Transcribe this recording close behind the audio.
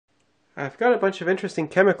I've got a bunch of interesting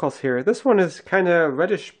chemicals here. This one is kind of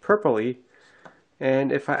reddish purpley,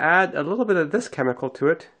 and if I add a little bit of this chemical to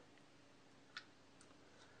it,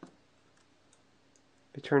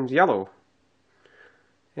 it turns yellow.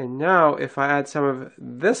 And now if I add some of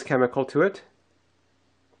this chemical to it,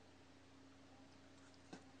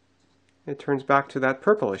 it turns back to that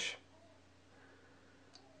purplish.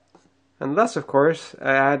 Unless, of course,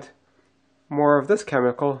 I add more of this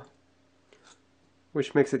chemical,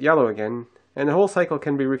 which makes it yellow again, and the whole cycle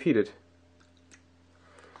can be repeated.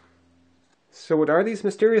 So what are these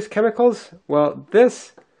mysterious chemicals? Well,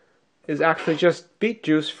 this is actually just beet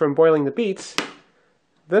juice from boiling the beets.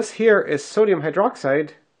 This here is sodium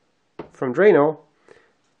hydroxide from Drano,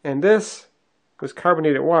 and this was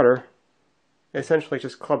carbonated water, essentially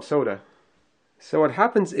just club soda. So what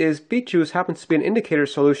happens is beet juice happens to be an indicator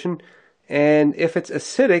solution, and if it's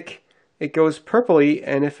acidic, it goes purpley,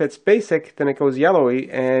 and if it's basic, then it goes yellowy,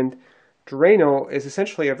 and Drano is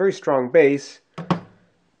essentially a very strong base,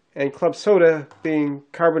 and club soda, being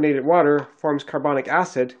carbonated water, forms carbonic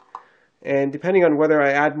acid, and depending on whether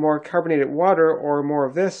I add more carbonated water or more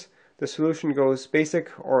of this, the solution goes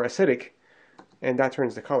basic or acidic, and that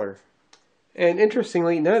turns the color. And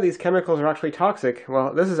interestingly, none of these chemicals are actually toxic.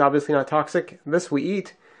 Well, this is obviously not toxic. This we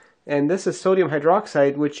eat. And this is sodium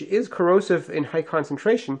hydroxide, which is corrosive in high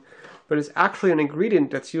concentration, but is actually an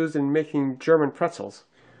ingredient that's used in making German pretzels.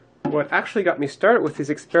 What actually got me started with these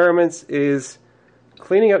experiments is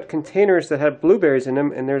cleaning out containers that had blueberries in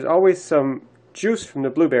them, and there's always some juice from the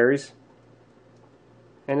blueberries.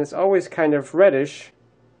 And it's always kind of reddish.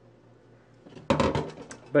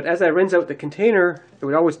 But as I rinse out the container, it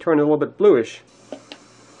would always turn a little bit bluish.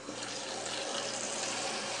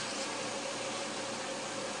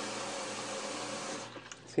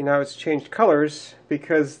 See, now it's changed colors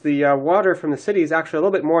because the water from the city is actually a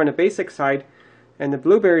little bit more on the basic side, and the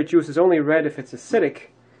blueberry juice is only red if it's acidic.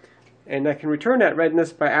 And I can return that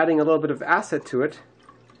redness by adding a little bit of acid to it.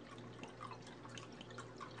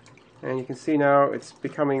 And you can see now it's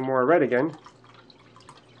becoming more red again.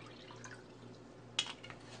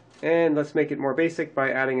 And let's make it more basic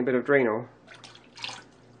by adding a bit of Drano.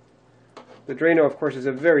 The Drano, of course, is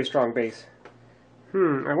a very strong base.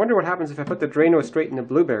 I wonder what happens if I put the Drano straight in the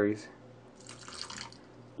blueberries.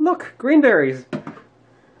 Look, green berries! I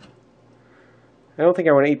don't think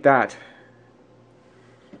I want to eat that.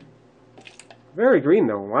 Very green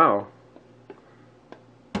though, wow.